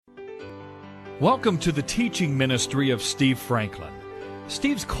Welcome to the teaching ministry of Steve Franklin.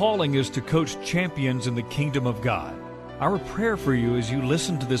 Steve's calling is to coach champions in the kingdom of God. Our prayer for you as you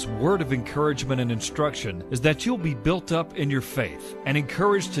listen to this word of encouragement and instruction is that you'll be built up in your faith and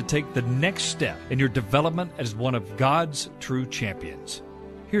encouraged to take the next step in your development as one of God's true champions.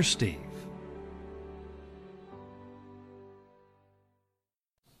 Here's Steve.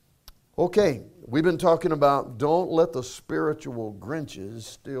 Okay, we've been talking about don't let the spiritual Grinches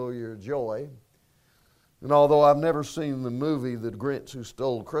steal your joy. And although I've never seen the movie The Grinch Who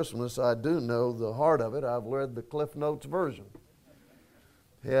Stole Christmas, I do know the heart of it. I've read the Cliff Notes version.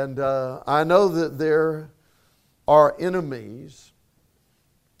 And I know that there are enemies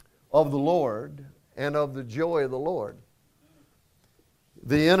of the Lord and of the joy of the Lord.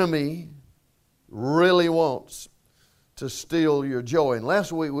 The enemy really wants to steal your joy. And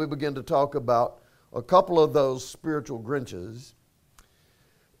last week we began to talk about a couple of those spiritual Grinches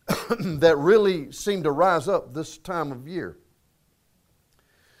that really seem to rise up this time of year.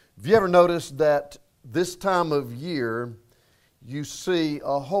 Have you ever noticed that this time of year you see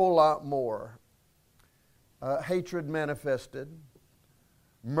a whole lot more hatred manifested,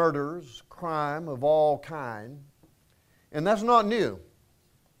 murders, crime of all kind, and that's not new.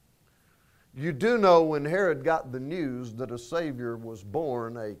 You do know when Herod got the news that a Savior was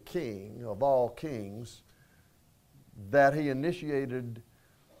born, a king of all kings, that he initiated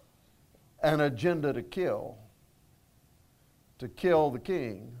an agenda to kill the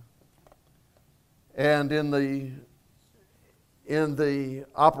king. And in the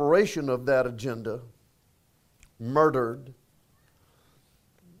operation of that agenda, murdered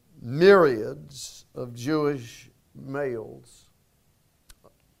myriads of Jewish males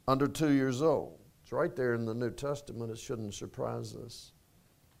under 2 years old. It's right there in the New Testament. It shouldn't surprise us.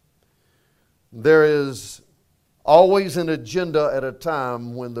 There is always an agenda at a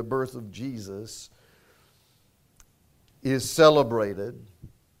time when the birth of Jesus is celebrated,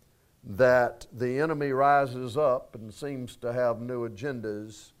 that the enemy rises up and seems to have new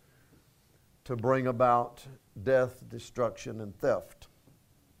agendas to bring about death, destruction, and theft.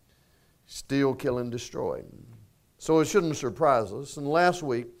 Steal, kill, and destroy. So it shouldn't surprise us. And last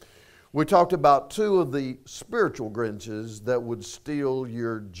week, we talked about two of the spiritual Grinches that would steal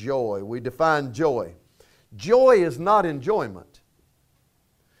your joy. We defined joy. Joy is not enjoyment.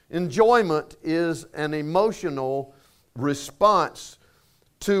 Enjoyment is an emotional response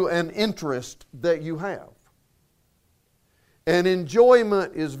to an interest that you have. And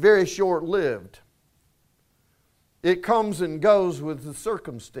enjoyment is very short-lived. It comes and goes with the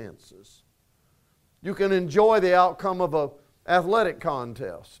circumstances. You can enjoy the outcome of an athletic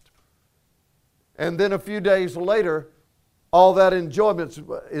contest, and then a few days later, all that enjoyment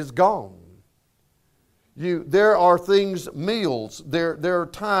is gone. There are things, meals, there are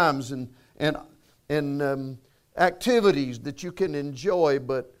times and activities that you can enjoy,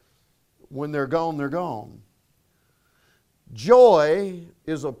 but when they're gone, they're gone. Joy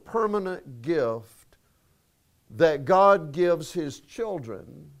is a permanent gift that God gives His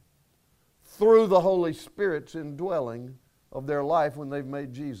children through the Holy Spirit's indwelling of their life when they've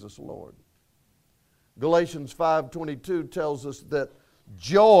made Jesus Lord. Galatians 5:22 tells us that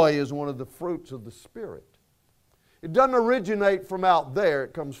joy is one of the fruits of the Spirit. It doesn't originate from out there,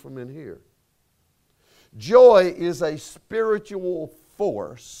 it comes from in here. Joy is a spiritual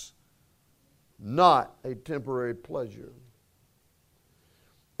force, not a temporary pleasure.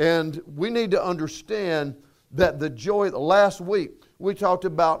 And we need to understand that the joy, last week we talked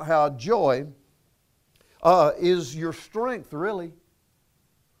about how joy is your strength, really.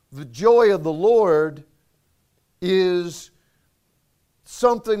 The joy of the Lord is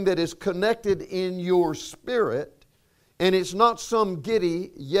something that is connected in your spirit, and it's not some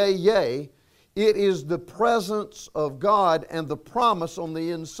giddy yay yay. It is the presence of God and the promise on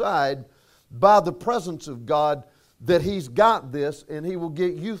the inside by the presence of God that He's got this and He will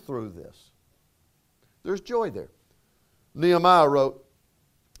get you through this. There's joy there. Nehemiah wrote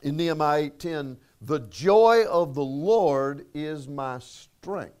in Nehemiah 8:10, "The joy of the Lord is my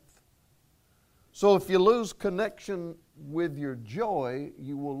strength." So if you lose connection with your joy,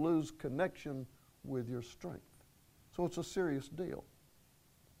 you will lose connection with your strength. So it's a serious deal.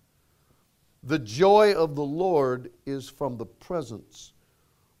 The joy of the Lord is from the presence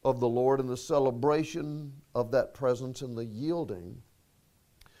of the Lord and the celebration of that presence and the yielding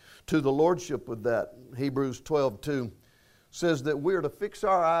to the lordship of that. Hebrews 12:2 says that we are to fix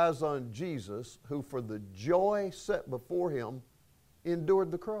our eyes on Jesus, who for the joy set before Him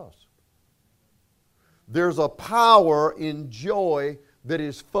endured the cross. There's a power in joy that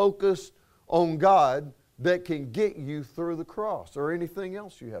is focused on God that can get you through the cross or anything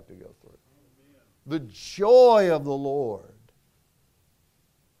else you have to go through. The joy of the Lord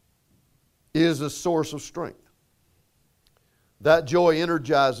is a source of strength. That joy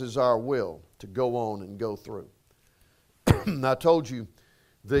energizes our will to go on and go through. I told you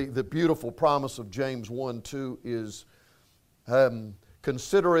the beautiful promise of James 1:2 is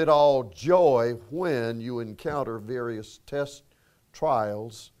consider it all joy when you encounter various tests,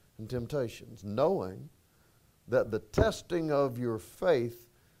 trials, and temptations, knowing that the testing of your faith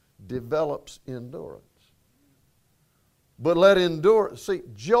develops endurance. But let endurance, see,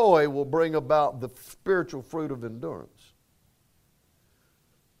 joy will bring about the spiritual fruit of endurance.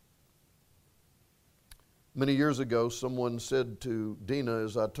 Many years ago, someone said to Dina,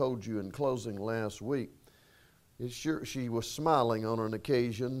 as I told you in closing last week, she was smiling on an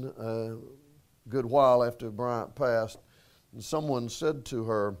occasion a good while after Bryant passed, and someone said to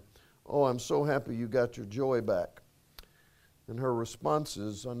her, "Oh, I'm so happy you got your joy back." And her response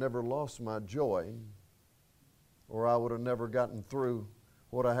is, "I never lost my joy, or I would have never gotten through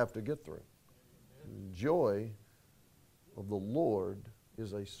what I have to get through." Joy of the Lord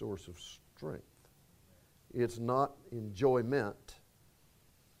is a source of strength. It's not enjoyment.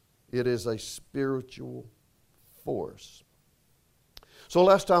 It is a spiritual force. So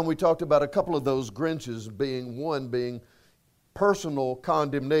last time we talked about a couple of those Grinches, being personal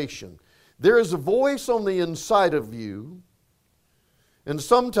condemnation. There is a voice on the inside of you, and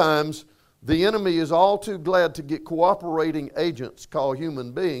sometimes the enemy is all too glad to get cooperating agents called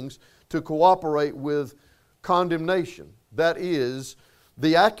human beings to cooperate with condemnation. That is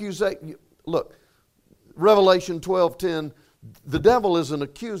the accusation. Look, Revelation 12:10, the devil is an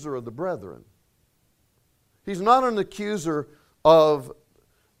accuser of the brethren. He's not an accuser of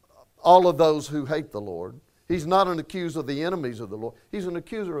all of those who hate the Lord. He's not an accuser of the enemies of the Lord. He's an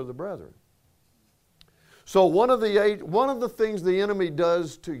accuser of the brethren. So one of the things the enemy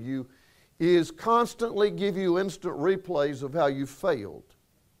does to you is constantly give you instant replays of how you failed.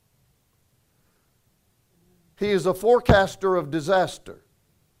 He is a forecaster of disaster.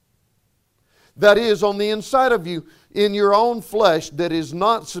 That is on the inside of you, in your own flesh, that is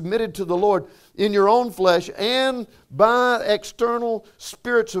not submitted to the Lord, in your own flesh, and by external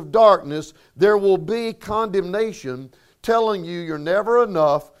spirits of darkness, there will be condemnation telling you you're never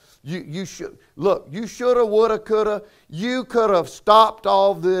enough. You should look. You shoulda, woulda, coulda. You could have stopped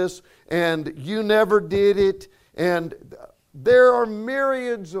all this, and you never did it. And there are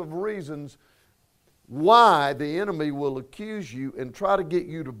myriads of reasons why the enemy will accuse you and try to get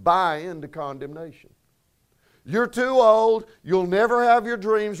you to buy into condemnation. You're too old. You'll never have your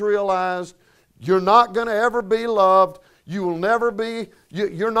dreams realized. You're not going to ever be loved. You will never be,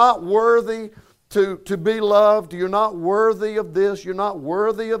 you're not worthy to be loved. You're not worthy of this. You're not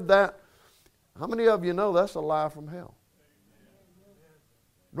worthy of that. How many of you know that's a lie from hell?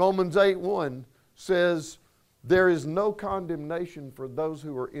 Romans 8:1 says, there is no condemnation for those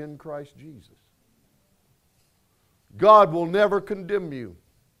who are in Christ Jesus. God will never condemn you.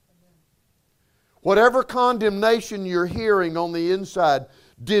 Whatever condemnation you're hearing on the inside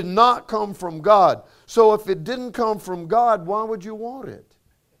did not come from God. So if it didn't come from God, why would you want it?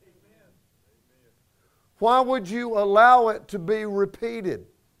 Why would you allow it to be repeated?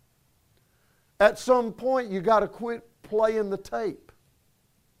 At some point, you got to quit playing the tape.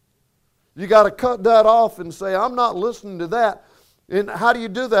 You got to cut that off and say, I'm not listening to that. And how do you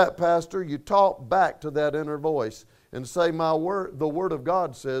do that, Pastor? You talk back to that inner voice and say, the Word of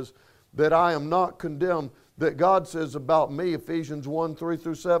God says that I am not condemned, that God says about me, Ephesians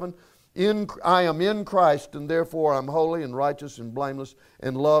 1:3-7, I am in Christ, and therefore I'm holy and righteous and blameless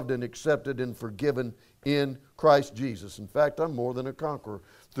and loved and accepted and forgiven in Christ Jesus. In fact, I'm more than a conqueror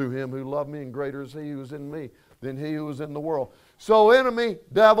through Him who loved me, and greater is He who is in me than he who is in the world. So enemy,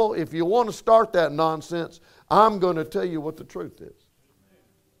 devil, if you want to start that nonsense, I'm going to tell you what the truth is.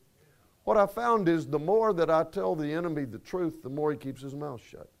 What I found is the more that I tell the enemy the truth, the more he keeps his mouth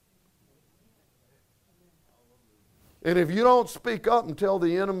shut. And if you don't speak up and tell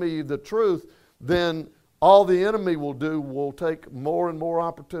the enemy the truth, then all the enemy will do will take more and more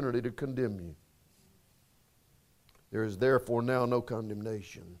opportunity to condemn you. There is therefore now no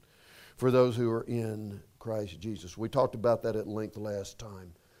condemnation for those who are in Christ Jesus. We talked about that at length last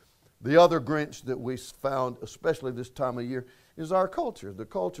time. The other Grinch that we found, especially this time of year, is our culture, the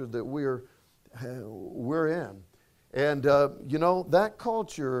culture that we're in. And, that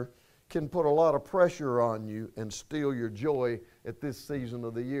culture can put a lot of pressure on you and steal your joy at this season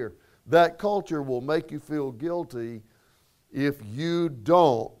of the year. That culture will make you feel guilty if you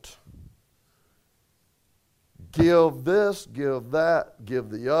don't give this, give that, give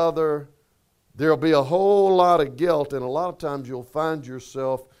the other. There'll be a whole lot of guilt, and a lot of times you'll find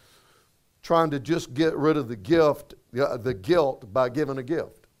yourself trying to just get rid of the guilt by giving a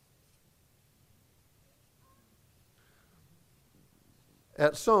gift.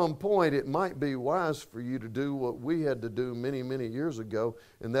 At some point, it might be wise for you to do what we had to do many, many years ago,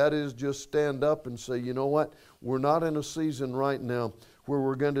 and that is just stand up and say, you know what, we're not in a season right now where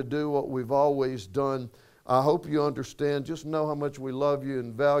we're going to do what we've always done. I hope you understand. Just know how much we love you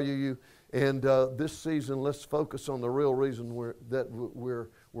and value you, and this season, let's focus on the real reason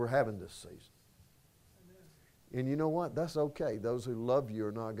we're having this season. And you know what? That's okay. Those who love you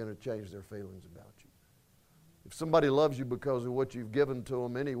are not going to change their feelings about you. If somebody loves you because of what you've given to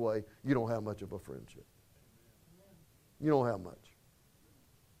them anyway, you don't have much of a friendship. You don't have much.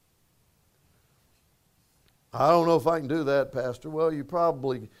 I don't know if I can do that, Pastor. Well, you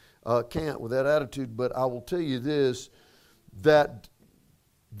probably can't with that attitude, but I will tell you this, that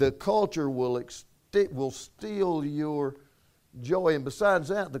the culture will steal your joy. And besides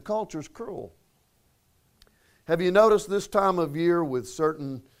that, the culture's cruel. Have you noticed this time of year with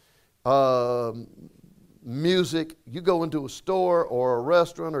certain music, you go into a store or a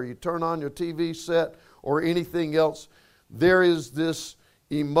restaurant or you turn on your TV set or anything else, there is this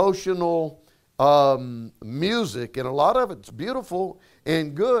emotional music, and a lot of it's beautiful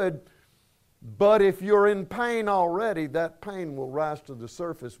and good, but if you're in pain already, that pain will rise to the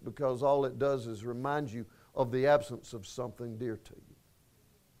surface because all it does is remind you of the absence of something dear to you.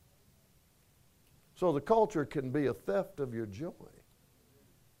 So the culture can be a theft of your joy.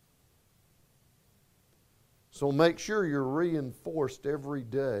 So make sure you're reinforced every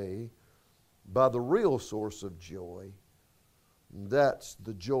day by the real source of joy. And that's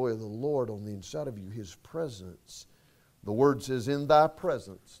the joy of the Lord on the inside of you, His presence. The Word says, in thy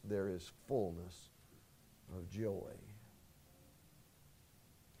presence there is fullness of joy.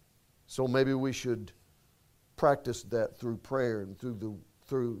 So maybe we should practice that through prayer and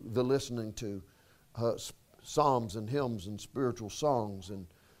through the listening to psalms and hymns and spiritual songs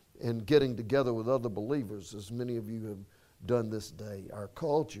and getting together with other believers, as many of you have done this day. Our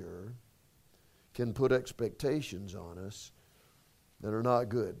culture can put expectations on us that are not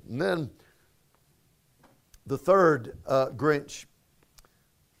good. And then the third Grinch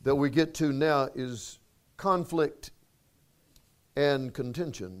that we get to now is conflict and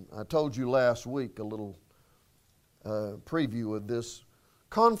contention. I told you last week a little preview of this.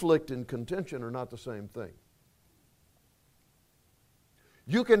 Conflict and contention are not the same thing.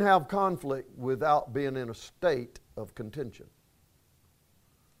 You can have conflict without being in a state of contention.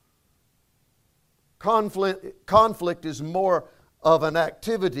 Conflict is more of an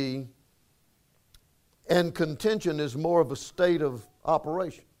activity, and contention is more of a state of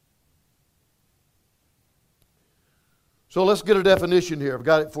operation. So let's get a definition here. I've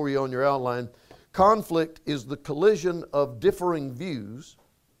got it for you on your outline. Conflict is the collision of differing views,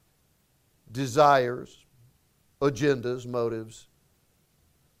 desires, agendas, motives,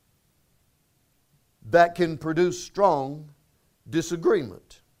 that can produce strong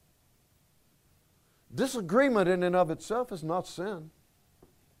disagreement. Disagreement in and of itself is not sin.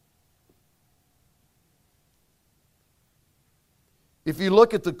 If you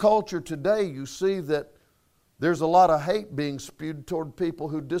look at the culture today, you see that there's a lot of hate being spewed toward people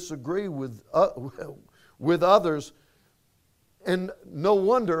who disagree with others, and no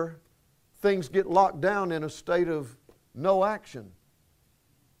wonder things get locked down in a state of no action.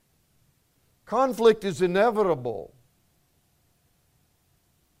 Conflict is inevitable,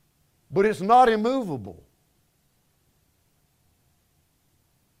 but it's not immovable.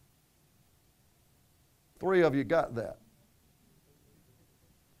 Three of you got that.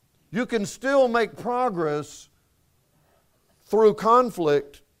 You can still make progress through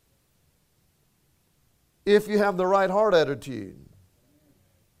conflict if you have the right heart attitude.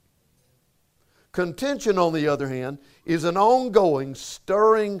 Contention, on the other hand, is an ongoing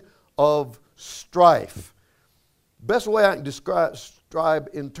stirring of strife. Best way I can describe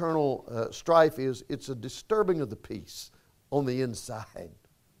internal strife is it's a disturbing of the peace on the inside.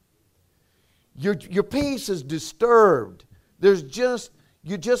 Your peace is disturbed.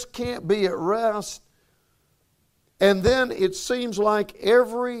 You just can't be at rest. And then it seems like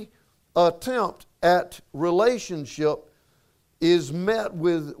every attempt at relationship is met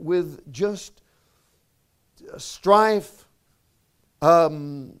with just strife,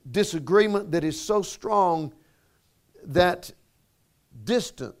 disagreement that is so strong that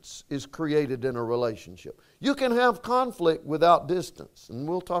distance is created in a relationship. You can have conflict without distance, and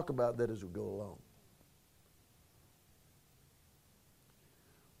we'll talk about that as we go along.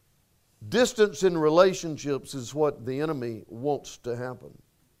 Distance in relationships is what the enemy wants to happen.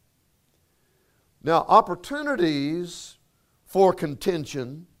 Now, opportunities for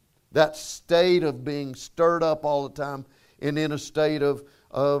contention that state of being stirred up all the time and in a state of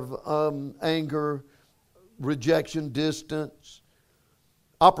anger, rejection, distance.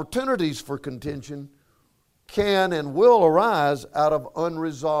 Opportunities for contention can and will arise out of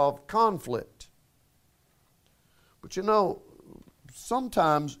unresolved conflict. But you know,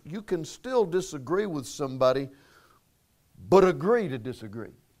 sometimes you can still disagree with somebody, but agree to disagree.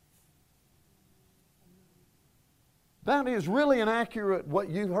 That is really an accurate, what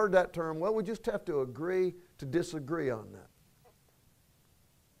you heard that term, well, we just have to agree to disagree on that.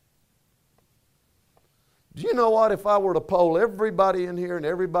 Do you know what? If I were to poll everybody in here and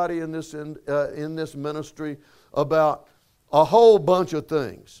everybody in this ministry about a whole bunch of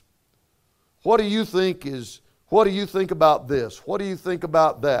things, what do you think about this? What do you think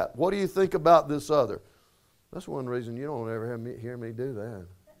about that? What do you think about this other? That's one reason you don't ever hear me do that.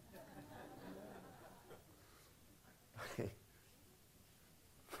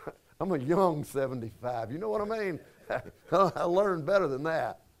 I'm a young 75. You know what I mean? I learned better than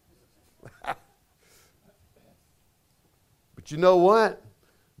that. But you know what?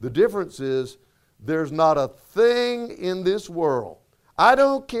 The difference is there's not a thing in this world. I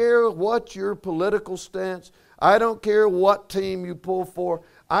don't care what your political stance. I don't care what team you pull for.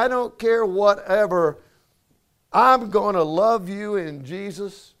 I don't care whatever. I'm going to love you in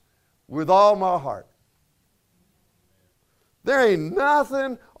Jesus with all my heart. There ain't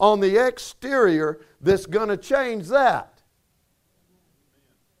nothing on the exterior that's going to change that.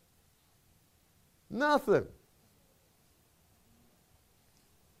 Nothing.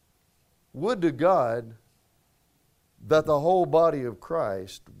 Would to God that the whole body of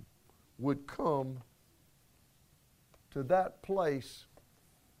Christ would come to that place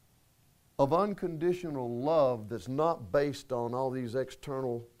of unconditional love that's not based on all these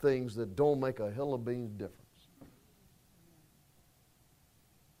external things that don't make a hill of beans difference.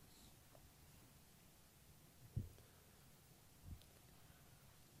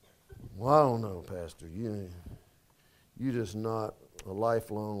 Well, I don't know, Pastor. You just not a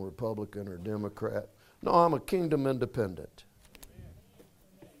lifelong Republican or Democrat. No, I'm a kingdom independent.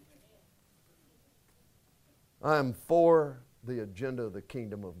 I am for the agenda of the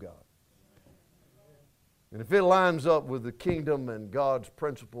kingdom of God. And if it lines up with the kingdom and God's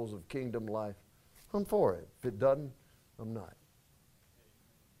principles of kingdom life, I'm for it. If it doesn't, I'm not.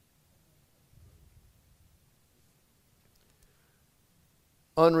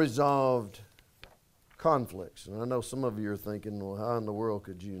 Unresolved conflicts. And I know some of you are thinking, well, how in the world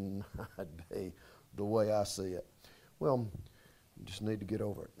could you not be the way I see it? Well, you just need to get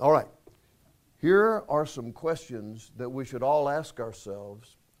over it. All right. Here are some questions that we should all ask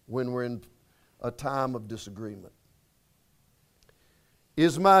ourselves when we're in a time of disagreement.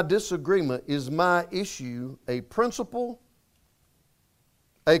 Is my disagreement, is my issue a principle,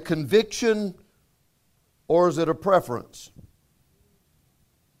 a conviction, or is it a preference?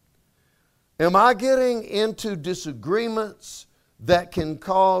 Am I getting into disagreements that can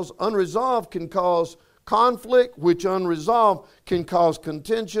cause, unresolved can cause conflict, which unresolved can cause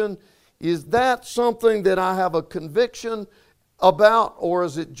contention? Is that something that I have a conviction about, or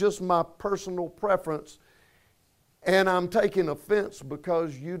is it just my personal preference and I'm taking offense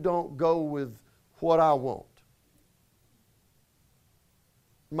because you don't go with what I want?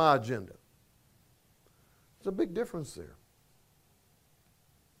 My agenda. There's a big difference there.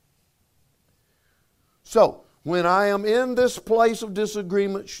 So, when I am in this place of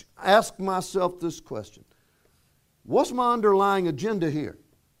disagreement, ask myself this question. What's my underlying agenda here?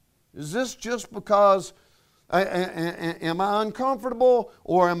 Is this just because am I uncomfortable,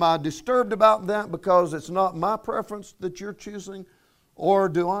 or am I disturbed about that because it's not my preference that you're choosing? Or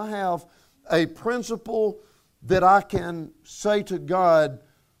do I have a principle that I can say to God,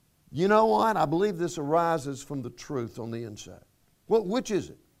 you know what, I believe this arises from the truth on the inside? Well, which is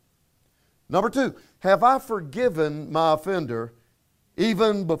it? Number two, have I forgiven my offender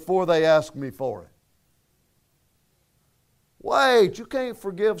even before they ask me for it? Wait, you can't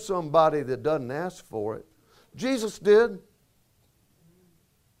forgive somebody that doesn't ask for it. Jesus did.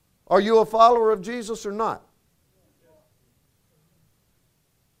 Are you a follower of Jesus or not?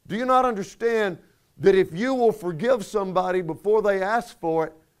 Do you not understand that if you will forgive somebody before they ask for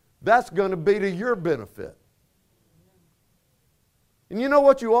it, that's going to be to your benefit? And you know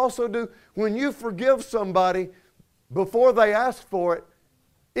what you also do? When you forgive somebody before they ask for it,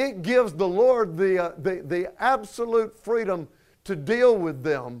 it gives the Lord the absolute freedom to deal with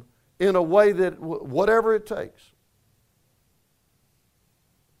them in a way that whatever it takes.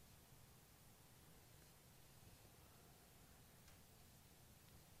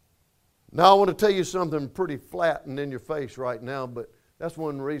 Now I want to tell you something pretty flat and in your face right now, but That's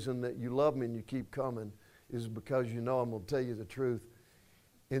one reason that you love me and you keep coming, is because you know I'm going to tell you the truth.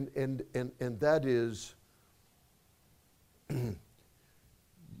 And that is,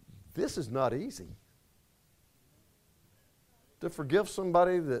 this is not easy. To forgive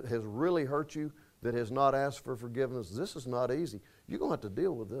somebody that has really hurt you, that has not asked for forgiveness, this is not easy. You're going to have to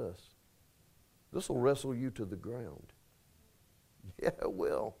deal with this. This will wrestle you to the ground. Yeah, it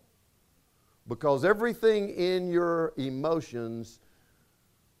will. Because everything in your emotions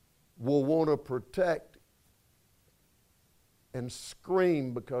will want to protect and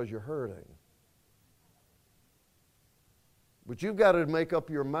scream because you're hurting. But you've got to make up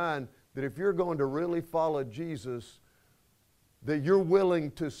your mind that if you're going to really follow Jesus, that you're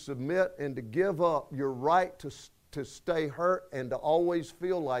willing to submit and to give up your right to stay hurt and to always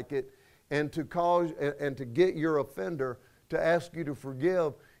feel like it, and to cause and to get your offender to ask you to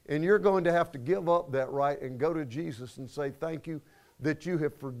forgive. And you're going to have to give up that right and go to Jesus and say, thank you that you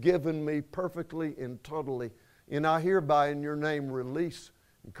have forgiven me perfectly and totally. And I hereby in your name release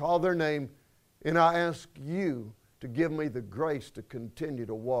and call their name, and I ask you to give me the grace to continue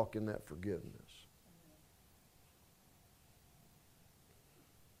to walk in that forgiveness.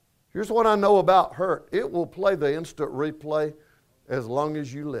 Here's what I know about hurt. It will play the instant replay as long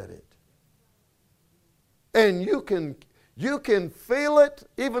as you let it. And you can feel it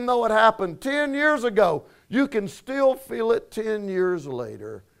even though it happened 10 years ago. You can still feel it 10 years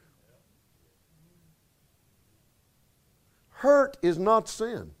later. Hurt is not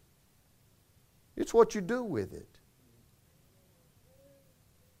sin. It's what you do with it.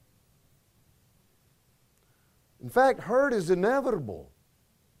 In fact, hurt is inevitable.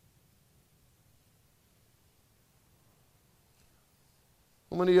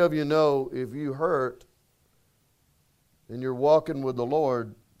 How many of you know if you hurt and you're walking with the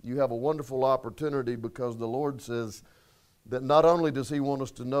Lord, you have a wonderful opportunity, because the Lord says that not only does He want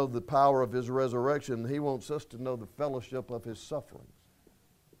us to know the power of His resurrection, He wants us to know the fellowship of His sufferings.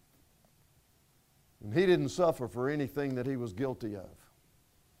 And He didn't suffer for anything that He was guilty of.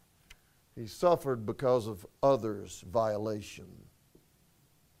 He suffered because of others' violation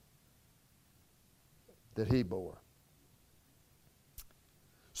that He bore.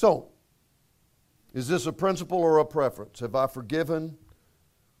 So, is this a principle or a preference? Have I forgiven?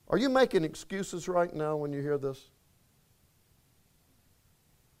 Are you making excuses right now when you hear this?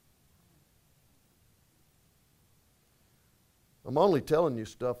 I'm only telling you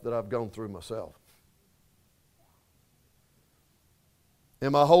stuff that I've gone through myself.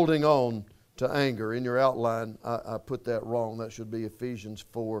 Am I holding on to anger? In your outline, I put that wrong. That should be Ephesians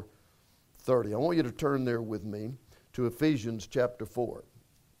 4:30. I want you to turn there with me to Ephesians chapter 4.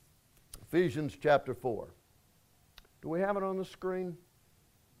 Ephesians chapter 4. Do we have it on the screen?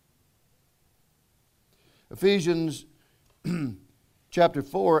 Ephesians chapter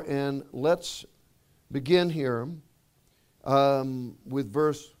 4, and let's begin here with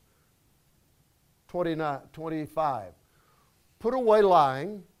verse 25. Put away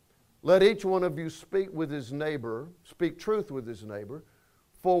lying. Let each one of you speak with his neighbor, speak truth with his neighbor,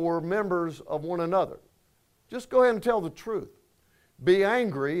 for we're members of one another. Just go ahead and tell the truth. Be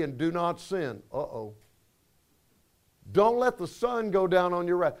angry and do not sin. Uh-oh. Don't let the sun go down on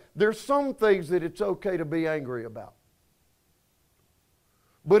your wrath. There's some things that it's okay to be angry about.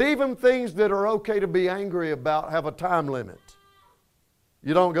 But even things that are okay to be angry about have a time limit.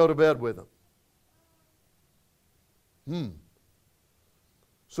 You don't go to bed with them.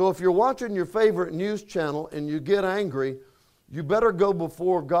 So if you're watching your favorite news channel and you get angry, you better go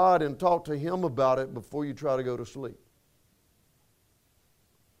before God and talk to Him about it before you try to go to sleep.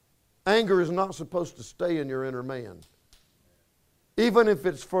 Anger is not supposed to stay in your inner man. Even if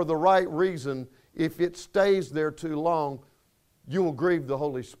it's for the right reason, if it stays there too long, you will grieve the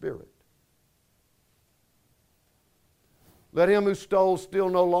Holy Spirit. Let him who stole steal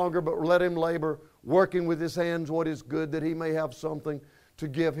no longer, but let him labor, working with his hands what is good, that he may have something to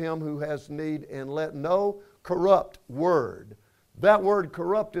give him who has need. And let no corrupt word. That word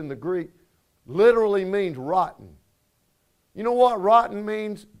corrupt in the Greek literally means rotten. You know what rotten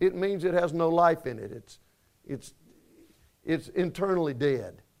means? It means it has no life in it. It's internally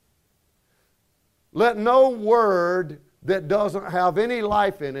dead. Let no word that doesn't have any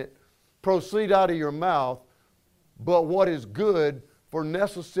life in it proceed out of your mouth, but what is good for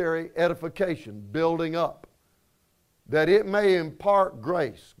necessary edification, building up, that it may impart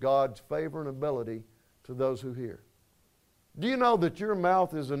grace, God's favor and ability to those who hear. Do you know that your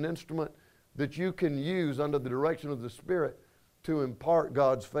mouth is an instrument that you can use under the direction of the Spirit to impart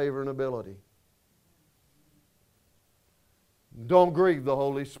God's favor and ability? Don't grieve the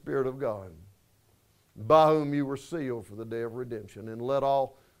Holy Spirit of God. by whom you were sealed for the day of redemption. And let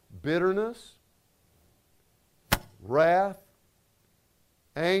all bitterness, wrath,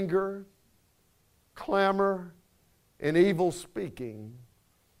 anger, clamor, and evil speaking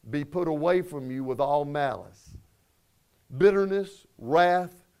be put away from you with all malice. Bitterness,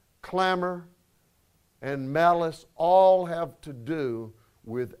 wrath, clamor, and malice all have to do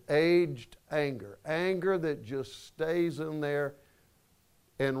with aged anger. Anger that just stays in there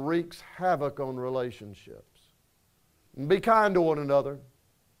and wreaks havoc on relationships. And be kind to one another.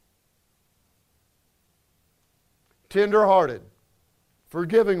 Tender-hearted,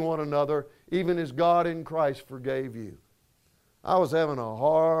 forgiving one another, even as God in Christ forgave you. I was having a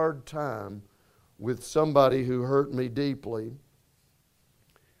hard time with somebody who hurt me deeply.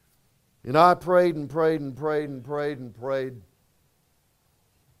 And I prayed and prayed and prayed and prayed and prayed.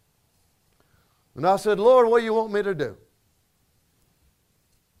 And I said, Lord, what do you want me to do?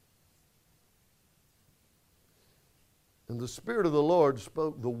 And the Spirit of the Lord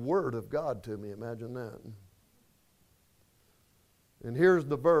spoke the Word of God to me. Imagine that. And here's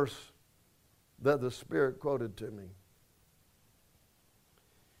the verse that the Spirit quoted to me.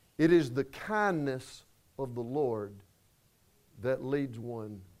 It is the kindness of the Lord that leads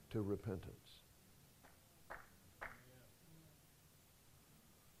one to repentance.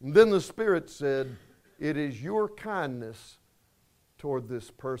 And then the Spirit said, it is your kindness toward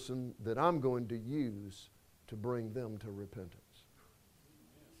this person that I'm going to use to bring them to repentance.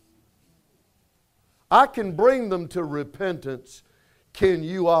 I can bring them to repentance. Can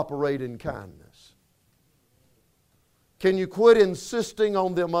you operate in kindness? Can you quit insisting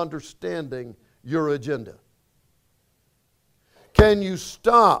on them understanding your agenda? Can you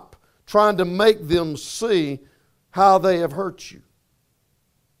stop trying to make them see how they have hurt you?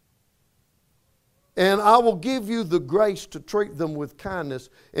 And I will give you the grace to treat them with kindness.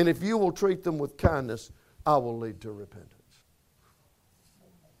 And if you will treat them with kindness, I will lead to repentance.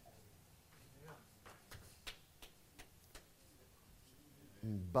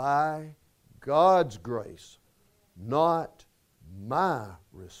 By God's grace, not my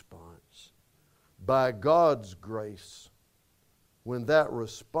response. By God's grace, when that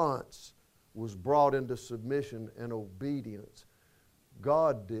response was brought into submission and obedience,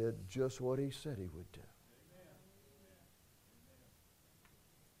 God did just what He said He would do.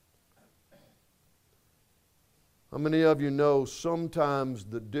 How many of you know sometimes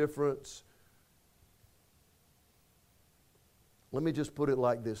the difference? Let me just put it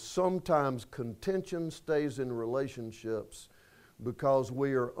like this. Sometimes contention stays in relationships because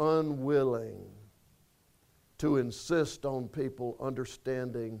we are unwilling to insist on people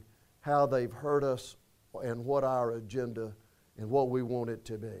understanding how they've hurt us and what our agenda and what we want it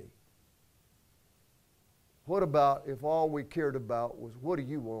to be. What about if all we cared about was, what do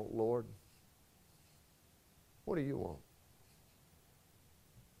you want, Lord? What do you want?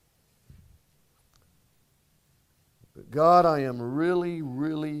 But God, I am really,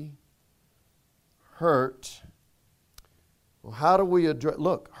 really hurt. Well, how do we address?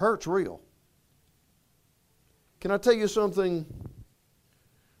 Look, hurt's real. Can I tell you something?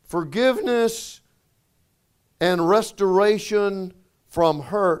 Forgiveness and restoration from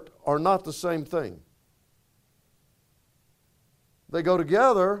hurt are not the same thing. They go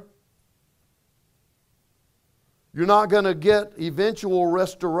together. You're not going to get eventual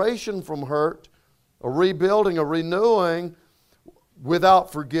restoration from hurt, a rebuilding, a renewing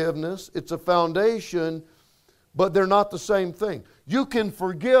without forgiveness. It's a foundation, but they're not the same thing. You can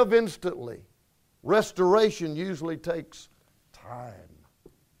forgive instantly. Restoration usually takes time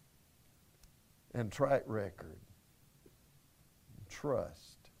and track record, and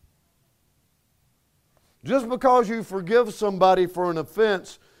trust. Just because you forgive somebody for an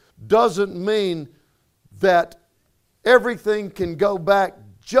offense doesn't mean that everything can go back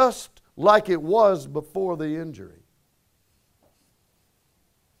just like it was before the injury.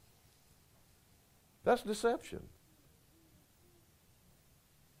 That's deception.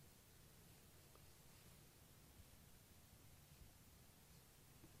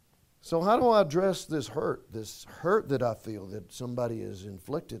 So how do I address this hurt that I feel that somebody has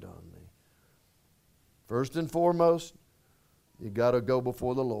inflicted on me? First and foremost, you got to go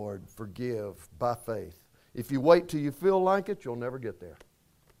before the Lord, forgive by faith. If you wait till you feel like it, you'll never get there.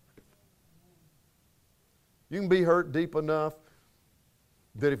 You can be hurt deep enough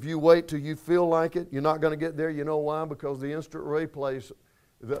that if you wait till you feel like it, you're not going to get there. You know why? Because the instant replays,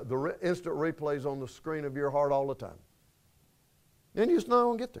 the instant replays on the screen of your heart all the time. And you're just not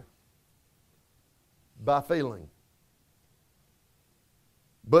going to get there. By feeling.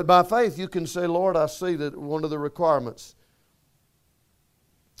 But by faith you can say, Lord, I see that one of the requirements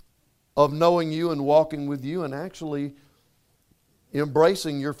of knowing you and walking with you and actually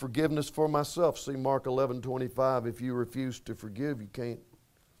embracing your forgiveness for myself. See Mark 11:25. If you refuse to forgive, you can't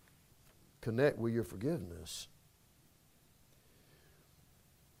connect with your forgiveness.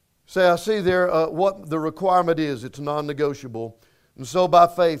 Say, I see there what the requirement is. It's non-negotiable. And so by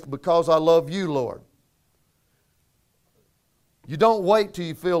faith, because I love you, Lord. You don't wait till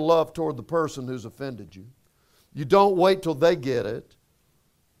you feel love toward the person who's offended you. You don't wait till they get it.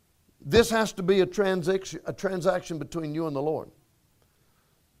 This has to be a transaction between you and the Lord.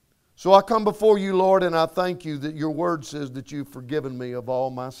 So I come before you, Lord, and I thank you that your word says that you've forgiven me of all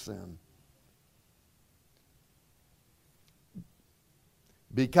my sin.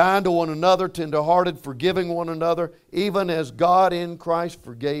 Be kind to one another, tenderhearted, forgiving one another, even as God in Christ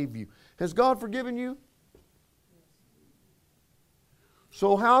forgave you. Has God forgiven you?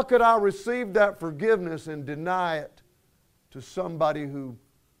 So how could I receive that forgiveness and deny it to somebody who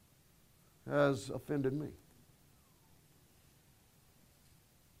has offended me?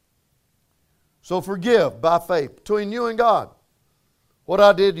 So forgive by faith between you and God. What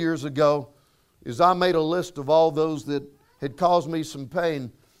I did years ago is I made a list of all those that had caused me some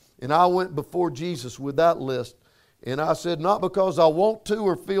pain, and I went before Jesus with that list, and I said, not because I want to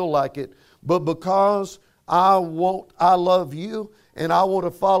or feel like it, but because I love you and I want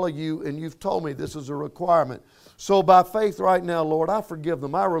to follow you, and you've told me this is a requirement. So by faith right now, Lord, I forgive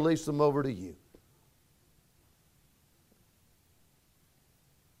them. I release them over to you.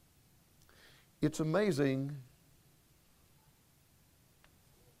 It's amazing.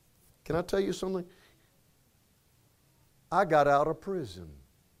 Can I tell you something? I got out of prison.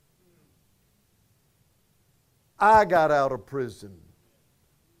 I got out of prison.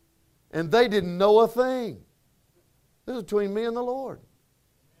 And they didn't know a thing. This is between me and the Lord.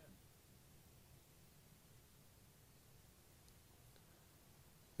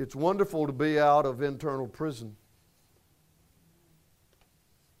 It's wonderful to be out of internal prison.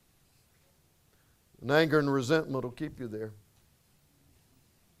 And anger and resentment will keep you there.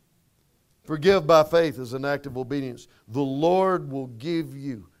 Forgive by faith is an act of obedience. The Lord will give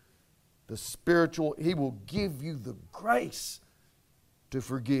you the spiritual, He will give you the grace to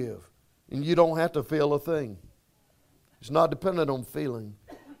forgive. And you don't have to feel a thing. It's not dependent on feeling.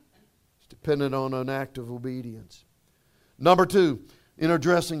 It's dependent on an act of obedience. Number 2, in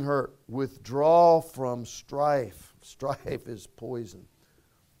addressing hurt, withdraw from strife. Strife is poison.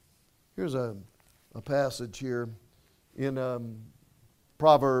 Here's a passage here in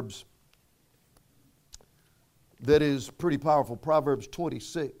Proverbs that is pretty powerful. Proverbs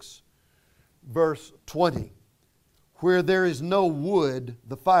 26, verse 20. Where there is no wood,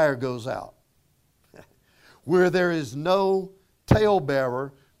 the fire goes out. Where there is no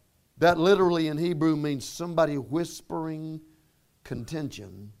talebearer, that literally in Hebrew means somebody whispering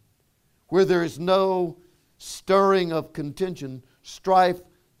contention. Where there is no stirring of contention, strife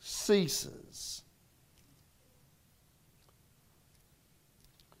ceases.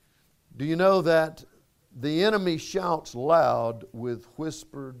 Do you know that the enemy shouts loud with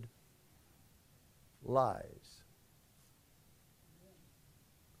whispered lies?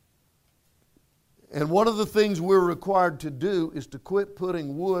 And one of the things we're required to do is to quit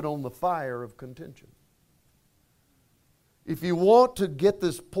putting wood on the fire of contention. If you want to get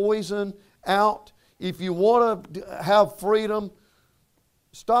this poison out, if you want to have freedom,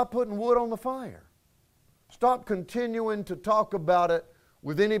 stop putting wood on the fire. Stop continuing to talk about it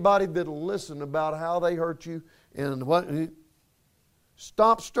with anybody that'll listen about how they hurt you and what.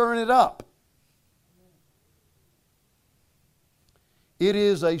 Stop stirring it up. It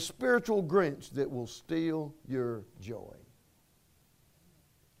is a spiritual Grinch that will steal your joy.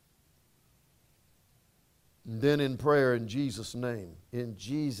 And then in prayer, in Jesus' name,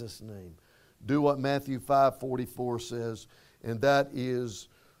 do what Matthew 5:44 says, and that is,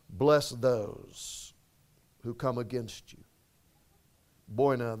 bless those who come against you.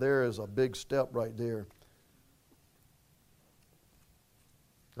 Boy, now there is a big step right there.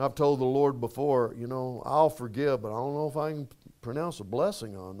 I've told the Lord before, I'll forgive, but I don't know if I can pronounce a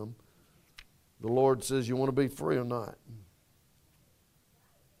blessing on them. The Lord says, you want to be free or not?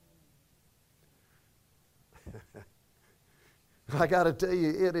 I got to tell you,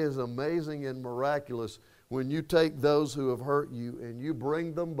 it is amazing and miraculous when you take those who have hurt you and you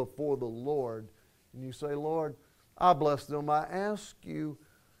bring them before the Lord and you say, Lord, I bless them. I ask you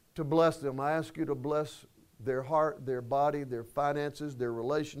to bless them. I ask you to bless their heart, their body, their finances, their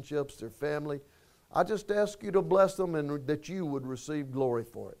relationships, their family. I just ask you to bless them and that you would receive glory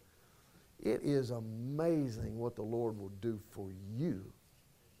for it. It is amazing what the Lord will do for you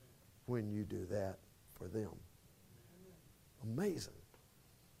when you do that for them. Amazing.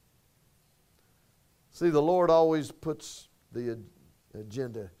 See, the Lord always puts the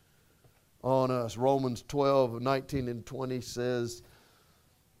agenda on us. Romans 12, 19 and 20 says,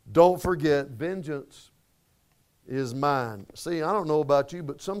 don't forget, vengeance is mine. See, I don't know about you,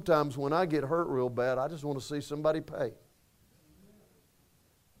 but sometimes when I get hurt real bad, I just want to see somebody pay.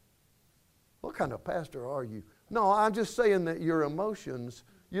 What kind of pastor are you? No, I'm just saying that your emotions,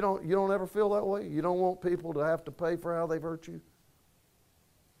 you don't ever feel that way? You don't want people to have to pay for how they've hurt you?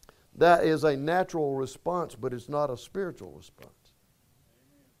 That is a natural response, but it's not a spiritual response.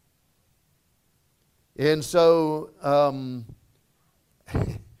 And so,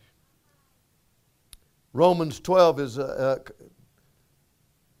 Romans 12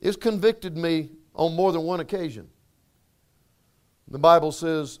 is convicted me on more than one occasion. The Bible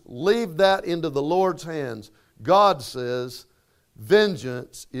says, leave that into the Lord's hands. God says,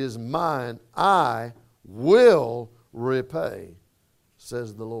 vengeance is mine. I will repay,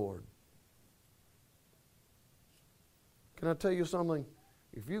 says the Lord. Can I tell you something?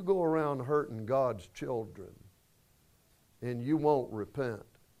 If you go around hurting God's children and you won't repent,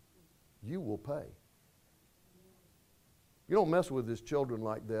 you will pay. You don't mess with His children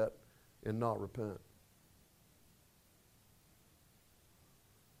like that and not repent.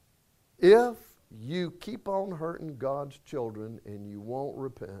 If you keep on hurting God's children and you won't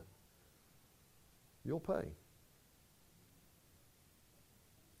repent, you'll pay.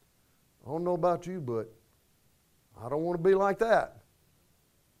 I don't know about you, but I don't want to be like that.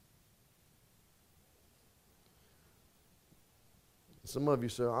 Some of you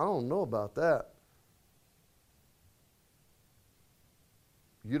say, I don't know about that.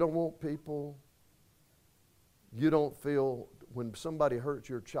 You don't want people, you don't feel, when somebody hurts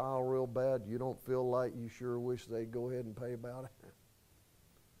your child real bad, you don't feel like you sure wish they'd go ahead and pay about it.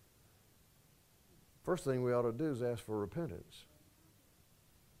 First thing we ought to do is ask for repentance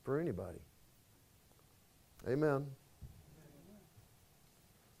for anybody. Amen.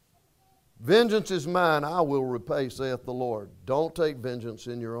 Vengeance is mine, I will repay, saith the Lord. Don't take vengeance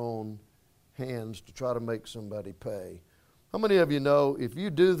in your own hands to try to make somebody pay. How many of you know if you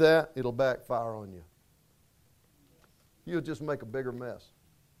do that, it'll backfire on you? You'll just make a bigger mess.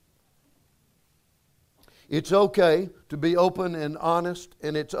 It's okay to be open and honest,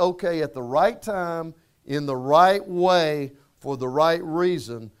 and it's okay at the right time, in the right way, for the right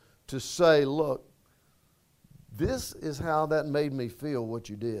reason, to say, look, this is how that made me feel, what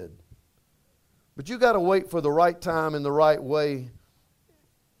you did. But you got to wait for the right time in the right way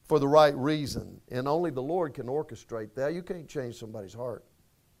for the right reason. And only the Lord can orchestrate that. You can't change somebody's heart.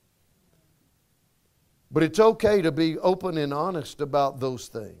 But it's okay to be open and honest about those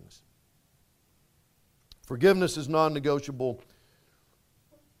things. Forgiveness is non-negotiable.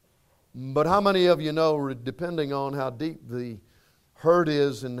 But how many of you know, depending on how deep the hurt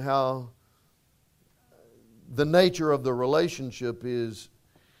is and how the nature of the relationship is,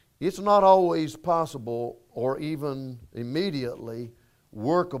 it's not always possible or even immediately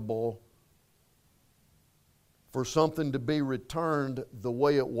workable for something to be returned the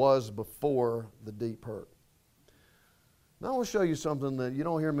way it was before the deep hurt. Now I want to show you something that you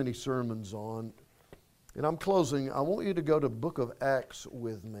don't hear many sermons on. And I'm closing. I want you to go to the book of Acts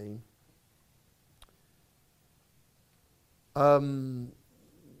with me. How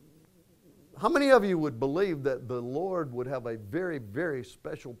many of you would believe that the Lord would have a very, very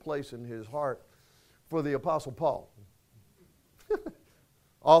special place in His heart for the Apostle Paul?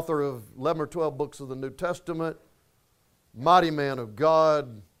 Author of 11 or 12 books of the New Testament, mighty man of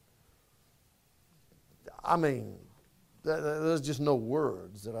God. I mean, there's just no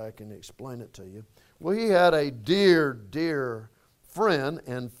words that I can explain it to you. Well, he had a dear, dear friend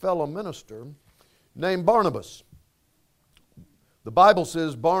and fellow minister named Barnabas. The Bible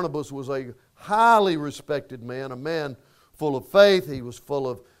says Barnabas was a highly respected man, a man full of faith. He was full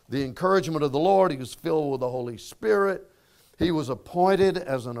of the encouragement of the Lord. He was filled with the Holy Spirit. He was appointed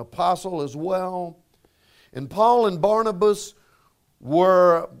as an apostle as well. And Paul and Barnabas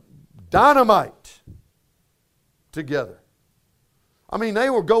were dynamite together. I mean,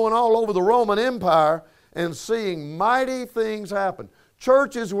 they were going all over the Roman Empire and seeing mighty things happen.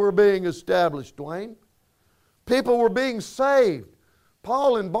 Churches were being established, Dwayne. People were being saved.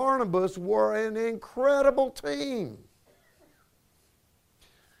 Paul and Barnabas were an incredible team.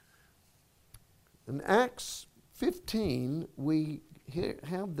 In Acts 15, we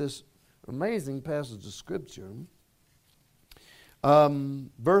have this amazing passage of Scripture.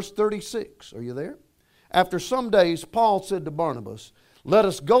 Verse 36, are you there? After some days, Paul said to Barnabas, let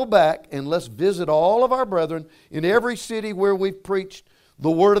us go back and let's visit all of our brethren in every city where we've preached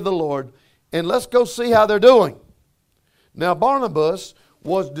the word of the Lord, and let's go see how they're doing. Now Barnabas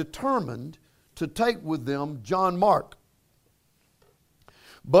was determined to take with them John Mark.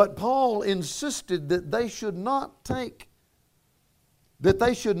 But Paul insisted that they should not take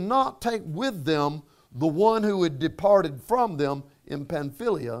with them the one who had departed from them in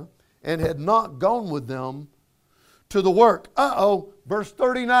Pamphylia and had not gone with them to the work. Verse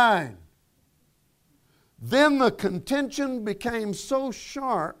 39. Then the contention became so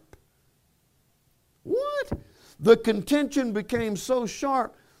sharp. What? The contention became so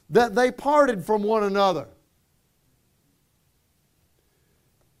sharp that they parted from one another.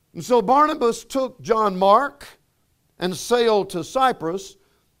 And so Barnabas took John Mark and sailed to Cyprus,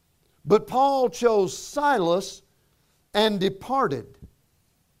 but Paul chose Silas and departed.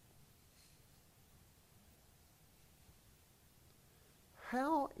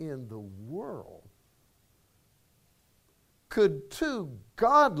 How in the world could two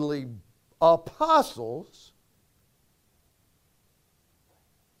godly apostles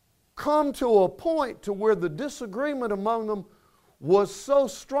come to a point to where the disagreement among them was so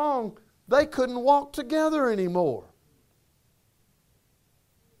strong they couldn't walk together anymore?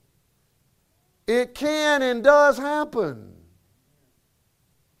 It can and does happen.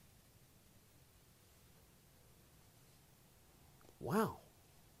 Wow.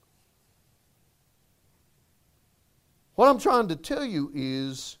 What I'm trying to tell you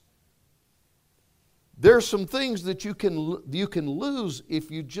is there's some things that you can lose if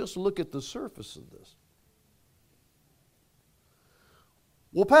you just look at the surface of this.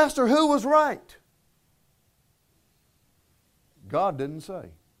 Well, Pastor, who was right? God didn't say.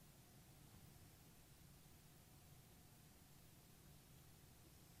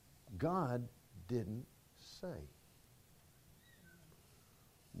 God didn't say.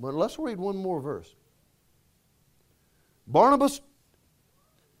 But let's read one more verse. Barnabas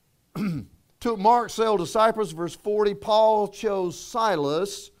took Mark, sailed to Cyprus, verse 40. Paul chose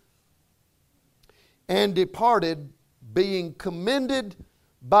Silas and departed, being commended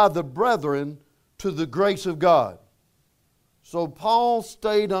by the brethren to the grace of God. So Paul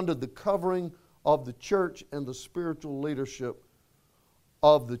stayed under the covering of the church and the spiritual leadership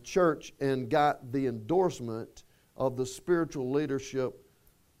of the church and got the endorsement of the spiritual leadership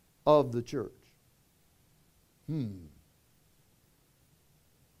of the church.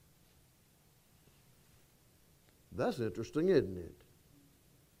 That's interesting, isn't it?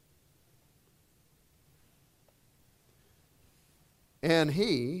 And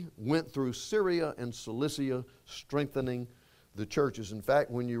he went through Syria and Cilicia, strengthening the churches. In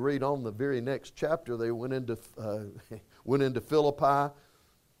fact, when you read on the very next chapter, they went into Philippi.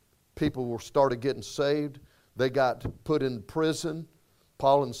 People started getting saved. They got put in prison.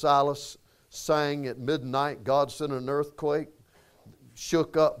 Paul and Silas sang at midnight. God sent an earthquake,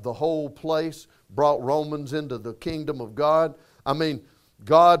 shook up the whole place, brought Romans into the kingdom of God. I mean,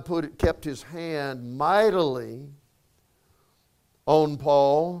 God kept His hand mightily on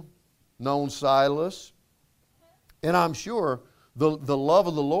Paul, on Silas. And I'm sure the love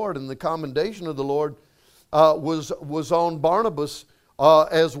of the Lord and the commendation of the Lord was on Barnabas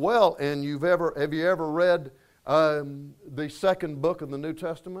as well. And have you ever read the second book of the New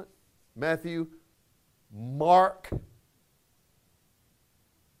Testament? Matthew, Mark.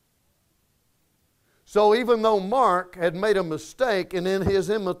 So even though Mark had made a mistake and in his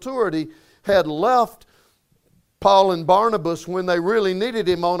immaturity had left Paul and Barnabas when they really needed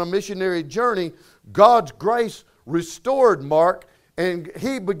him on a missionary journey, God's grace restored Mark and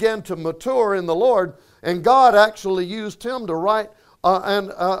he began to mature in the Lord, and God actually used him to write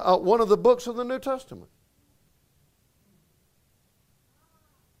one of the books of the New Testament.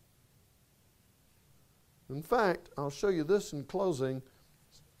 In fact, I'll show you this in closing.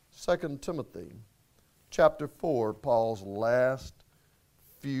 2 Timothy chapter 4, Paul's last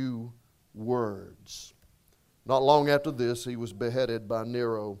few words. Not long after this, he was beheaded by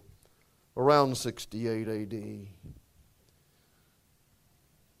Nero around 68 AD.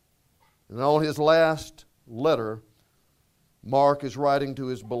 And on his last letter, Mark is writing to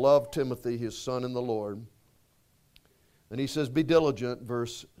his beloved Timothy, his son in the Lord. And he says, "Be diligent,"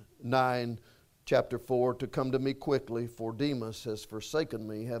 verse 9, chapter 4, "to come to me quickly, for Demas has forsaken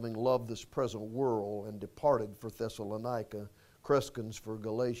me, having loved this present world, and departed for Thessalonica, Crescens for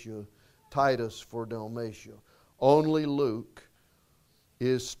Galatia, Titus for Dalmatia. Only Luke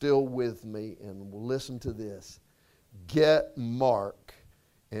is still with me." And listen to this: "Get Mark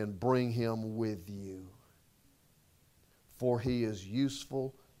and bring him with you, for he is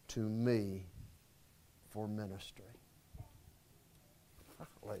useful to me for ministry."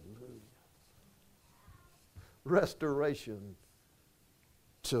 Hallelujah. Restoration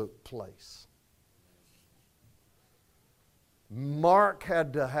took place. Mark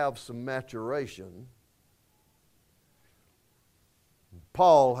had to have some maturation.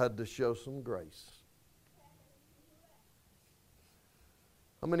 Paul had to show some grace.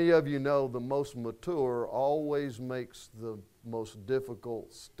 How many of you know the most mature always makes the most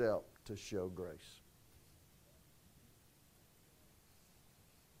difficult step to show grace?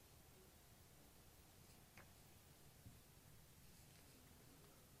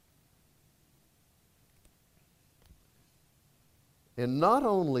 And not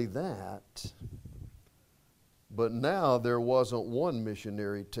only that, but now there wasn't one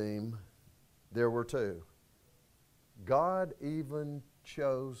missionary team, there were two. God even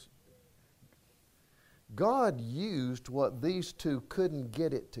chose, God used what these two couldn't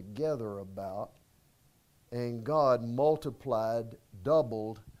get it together about, and God multiplied,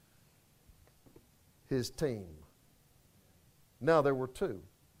 doubled His team. Now there were two.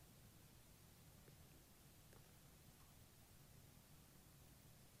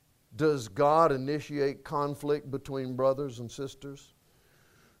 Does God initiate conflict between brothers and sisters?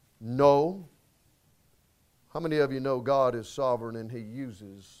 No. How many of you know God is sovereign and He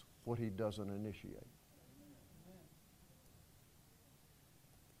uses what He doesn't initiate?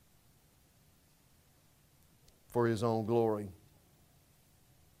 For His own glory.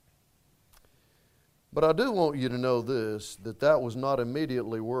 But I do want you to know this, that was not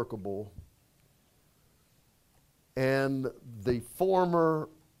immediately workable. And the former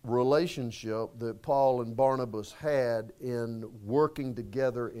relationship that Paul and Barnabas had in working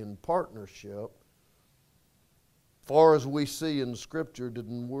together in partnership, far as we see in Scripture,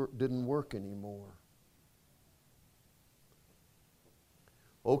 didn't work anymore.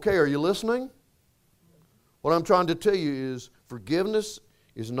 Okay, are you listening? What I'm trying to tell you is forgiveness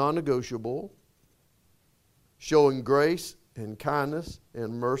is non-negotiable. Showing grace and kindness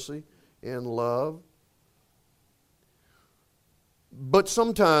and mercy and love. But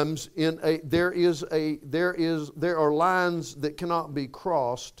sometimes there are lines that cannot be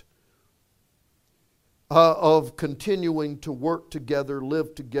crossed of continuing to work together,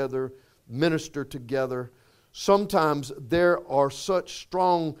 live together, minister together. Sometimes there are such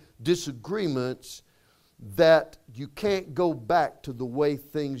strong disagreements that you can't go back to the way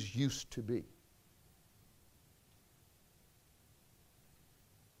things used to be.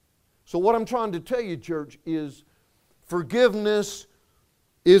 So what I'm trying to tell you, church, is forgiveness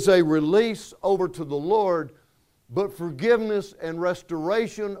is a release over to the Lord, but forgiveness and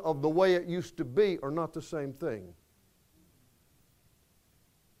restoration of the way it used to be are not the same thing.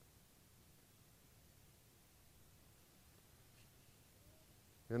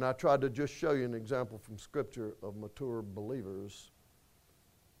 And I tried to just show you an example from Scripture of mature believers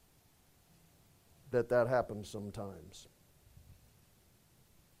that happens sometimes.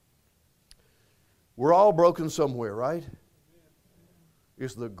 We're all broken somewhere, right?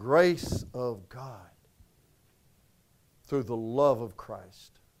 It's the grace of God through the love of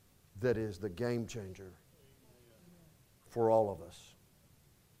Christ that is the game changer for all of us.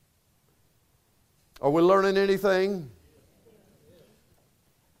 Are we learning anything?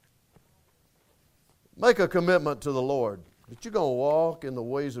 Make a commitment to the Lord that you're going to walk in the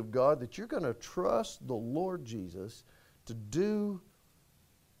ways of God, that you're going to trust the Lord Jesus to do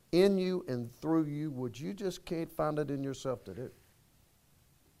in you and through you what you just can't find it in yourself to do.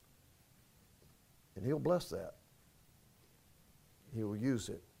 And He'll bless that. He will use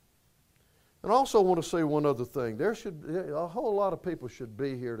it. And I also want to say one other thing. A whole lot of people should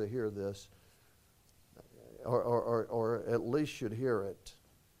be here to hear this, or at least should hear it.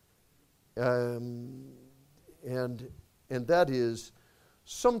 And that is,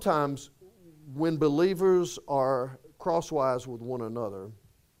 sometimes when believers are crosswise with one another,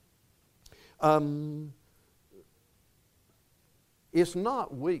 it's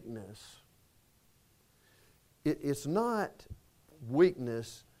not weakness. It's not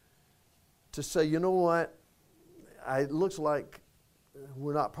weakness to say, you know what, it looks like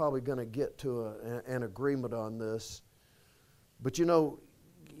we're not probably going to get to an agreement on this. But you know,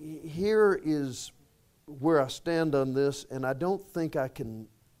 here is where I stand on this, and I don't think I can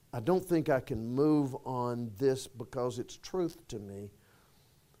move on this because it's truth to me.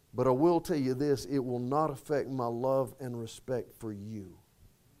 But I will tell you this, it will not affect my love and respect for you.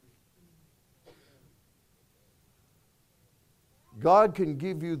 God can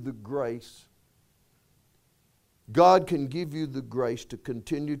give you the grace. God can give you the grace to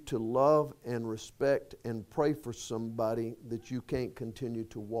continue to love and respect and pray for somebody that you can't continue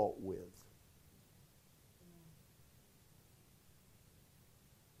to walk with.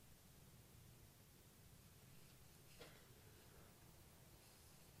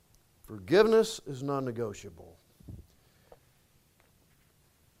 Forgiveness is non-negotiable.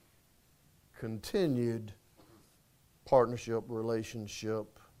 continued partnership,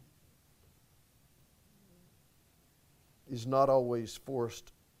 relationship is not always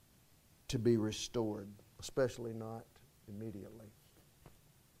forced to be restored, especially not immediately.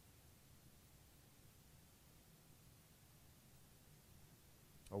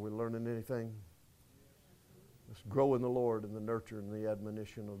 Are we learning anything? Let's grow in the Lord and the nurture and the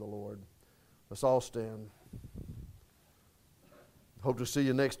admonition of the Lord. Let's all stand. Hope to see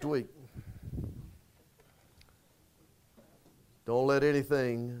you next week. Don't let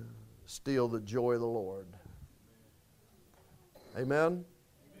anything steal the joy of the Lord. Amen?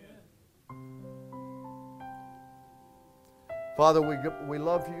 Father, we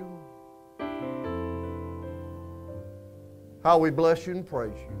love you. How we bless you and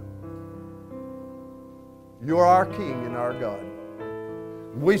praise you. You are our King and our God.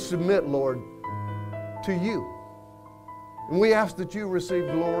 We submit, Lord, to you. And we ask that you receive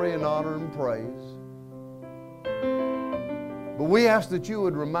glory and honor and praise. But we ask that you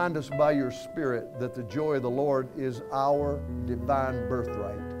would remind us by your Spirit that the joy of the Lord is our divine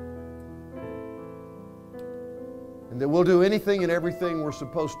birthright. And that we'll do anything and everything we're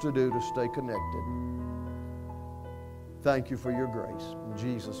supposed to do to stay connected. Thank you for your grace. In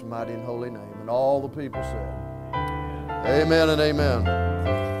Jesus' mighty and holy name. And all the people said, amen and amen.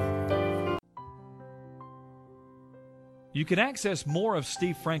 You can access more of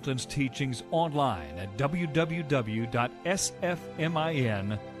Steve Franklin's teachings online at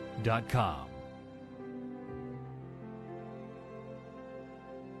www.sfmin.com.